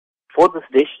For this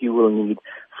dish, you will need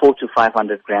 400 to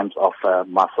 500 grams of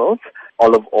mussels,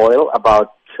 olive oil,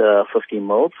 about 50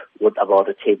 ml, with about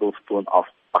a tablespoon of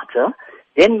butter.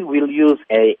 Then we'll use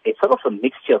a sort of a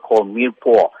mixture called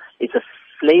mirepoix. It's a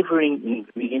flavoring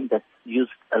ingredient that's used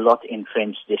a lot in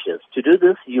French dishes. To do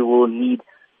this, you will need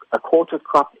a quarter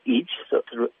cup each, so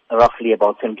roughly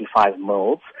about 75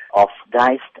 ml of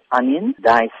diced onion,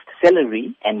 diced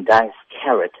celery, and diced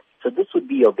carrot. So this would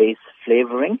be your base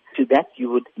flavoring. To that, you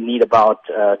would need about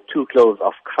 2 cloves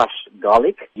of crushed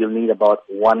garlic. You'll need about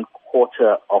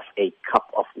 1/4 of a cup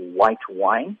of white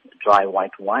wine, dry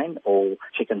white wine or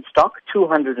chicken stock,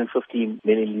 250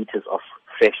 milliliters of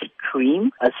fresh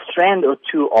cream, a strand or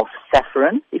two of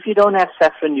saffron. If you don't have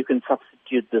saffron, you can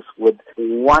substitute this with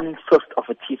 1/5 of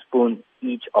a teaspoon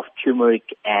each of turmeric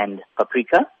and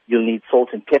paprika. You'll need salt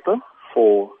and pepper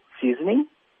for seasoning,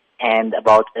 and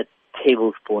about a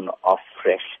tablespoon of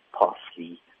fresh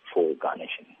parsley for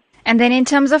garnishing. And then in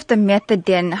terms of the method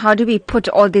then, how do we put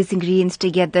all these ingredients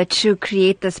together to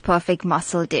create this perfect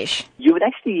mussel dish? You would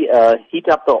actually heat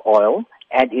up the oil,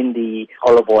 add in the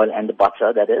olive oil and the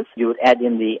butter, that is. You would add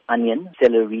in the onion,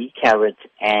 celery, carrot,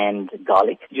 and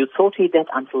garlic. You saute that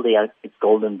until it's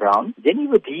golden brown. Then you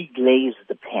would deglaze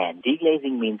the pan.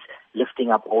 Deglazing means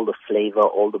lifting up all the flavor,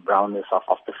 all the brownness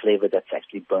of the flavor that's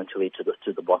actually burnt away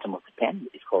to the bottom of the pan.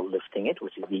 It's called lifting it,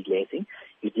 which is deglazing.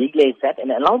 You deglaze that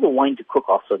and allow the wine to cook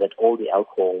off so that all the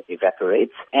alcohol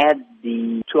evaporates. Add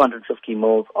the 250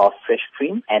 ml of fresh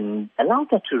cream and allow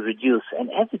that to reduce.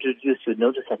 And as it reduces, you'll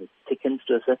notice that it thickens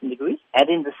to a certain degree. Add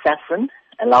in the saffron,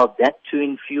 allow that to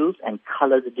infuse and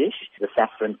color the dish, the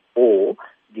saffron or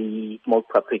the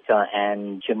smoked paprika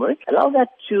and turmeric. Allow that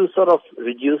to sort of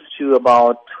reduce to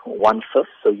about 1/5,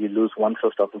 so you lose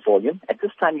 1/5 of the volume. At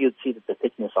this time, you'd see that the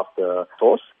thickness of the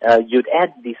sauce. You'd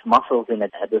add these mussels in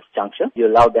at this juncture. You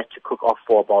allow that to cook off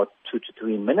for about 2 to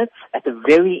 3 minutes. At the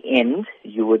very end,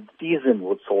 you would season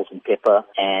with salt and pepper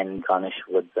and garnish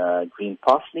with green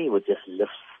parsley, which just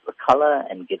lifts the color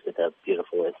and gives it a beautiful